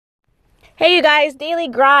Hey you guys, Daily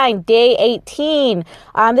Grind, day 18.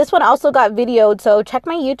 This one also got videoed, so check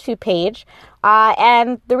my YouTube page.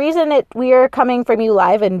 And the reason we are coming from you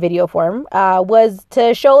live in video form was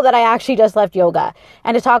to show that I actually just left yoga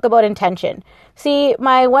and to talk about intention. See,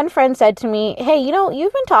 my one friend said to me, hey,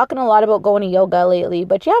 you've been talking a lot about going to yoga lately,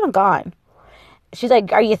 but you haven't gone. She's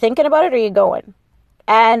like, are you thinking about it or are you going?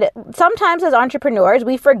 And sometimes as entrepreneurs,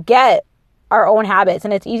 we forget our own habits,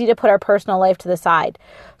 and it's easy to put our personal life to the side.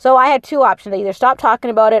 So I had two options. I either stopped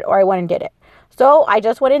talking about it or I went and did it. So I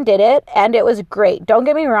just went and did it, and it was great. Don't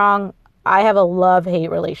get me wrong. I have a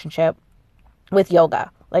love-hate relationship with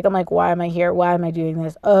yoga. Like, I'm like, why am I here? Why am I doing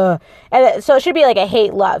this? And so it should be like a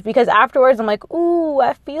hate-love, because afterwards I'm like, ooh,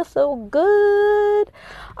 I feel so good.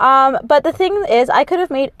 But the thing is, I could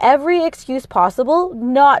have made every excuse possible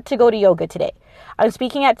not to go to yoga today. I'm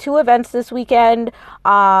speaking at 2 events this weekend,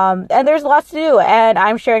 and there's lots to do. And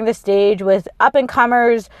I'm sharing the stage with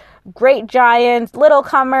up-and-comers, great giants, little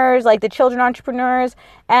comers, like the children entrepreneurs.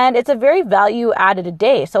 And it's a very value-added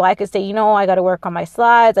day. So I could say, I got to work on my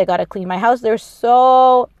slides. I got to clean my house. There's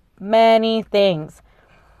so many things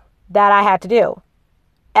that I had to do.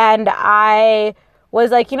 And I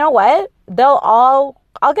was like, you know what?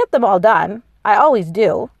 I'll get them all done. I always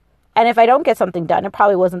do. And if I don't get something done, it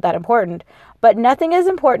probably wasn't that important. But nothing is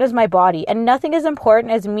important as my body, and nothing is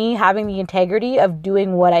important as me having the integrity of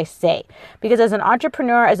doing what I say. Because as an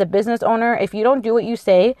entrepreneur, as a business owner, if you don't do what you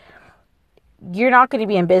say, you're not going to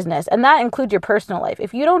be in business. And that includes your personal life.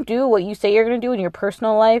 If you don't do what you say you're going to do in your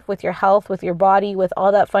personal life, with your health, with your body, with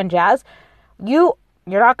all that fun jazz, you're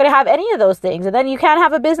not going to have any of those things. And then you can't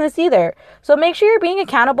have a business either. So make sure you're being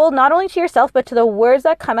accountable, not only to yourself, but to the words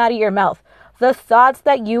that come out of your mouth, the thoughts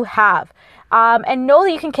that you have. And know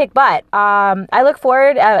that you can kick butt. I look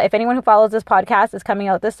forward, if anyone who follows this podcast is coming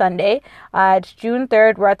out this Sunday, it's June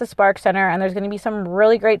 3rd, we're at the Spark Center, and there's going to be some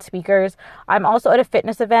really great speakers. I'm also at a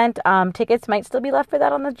fitness event. Tickets might still be left for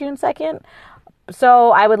that on the June 2nd.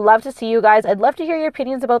 So I would love to see you guys. I'd love to hear your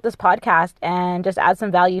opinions about this podcast and just add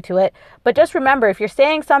some value to it. But just remember, if you're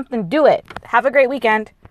saying something, do it. Have a great weekend.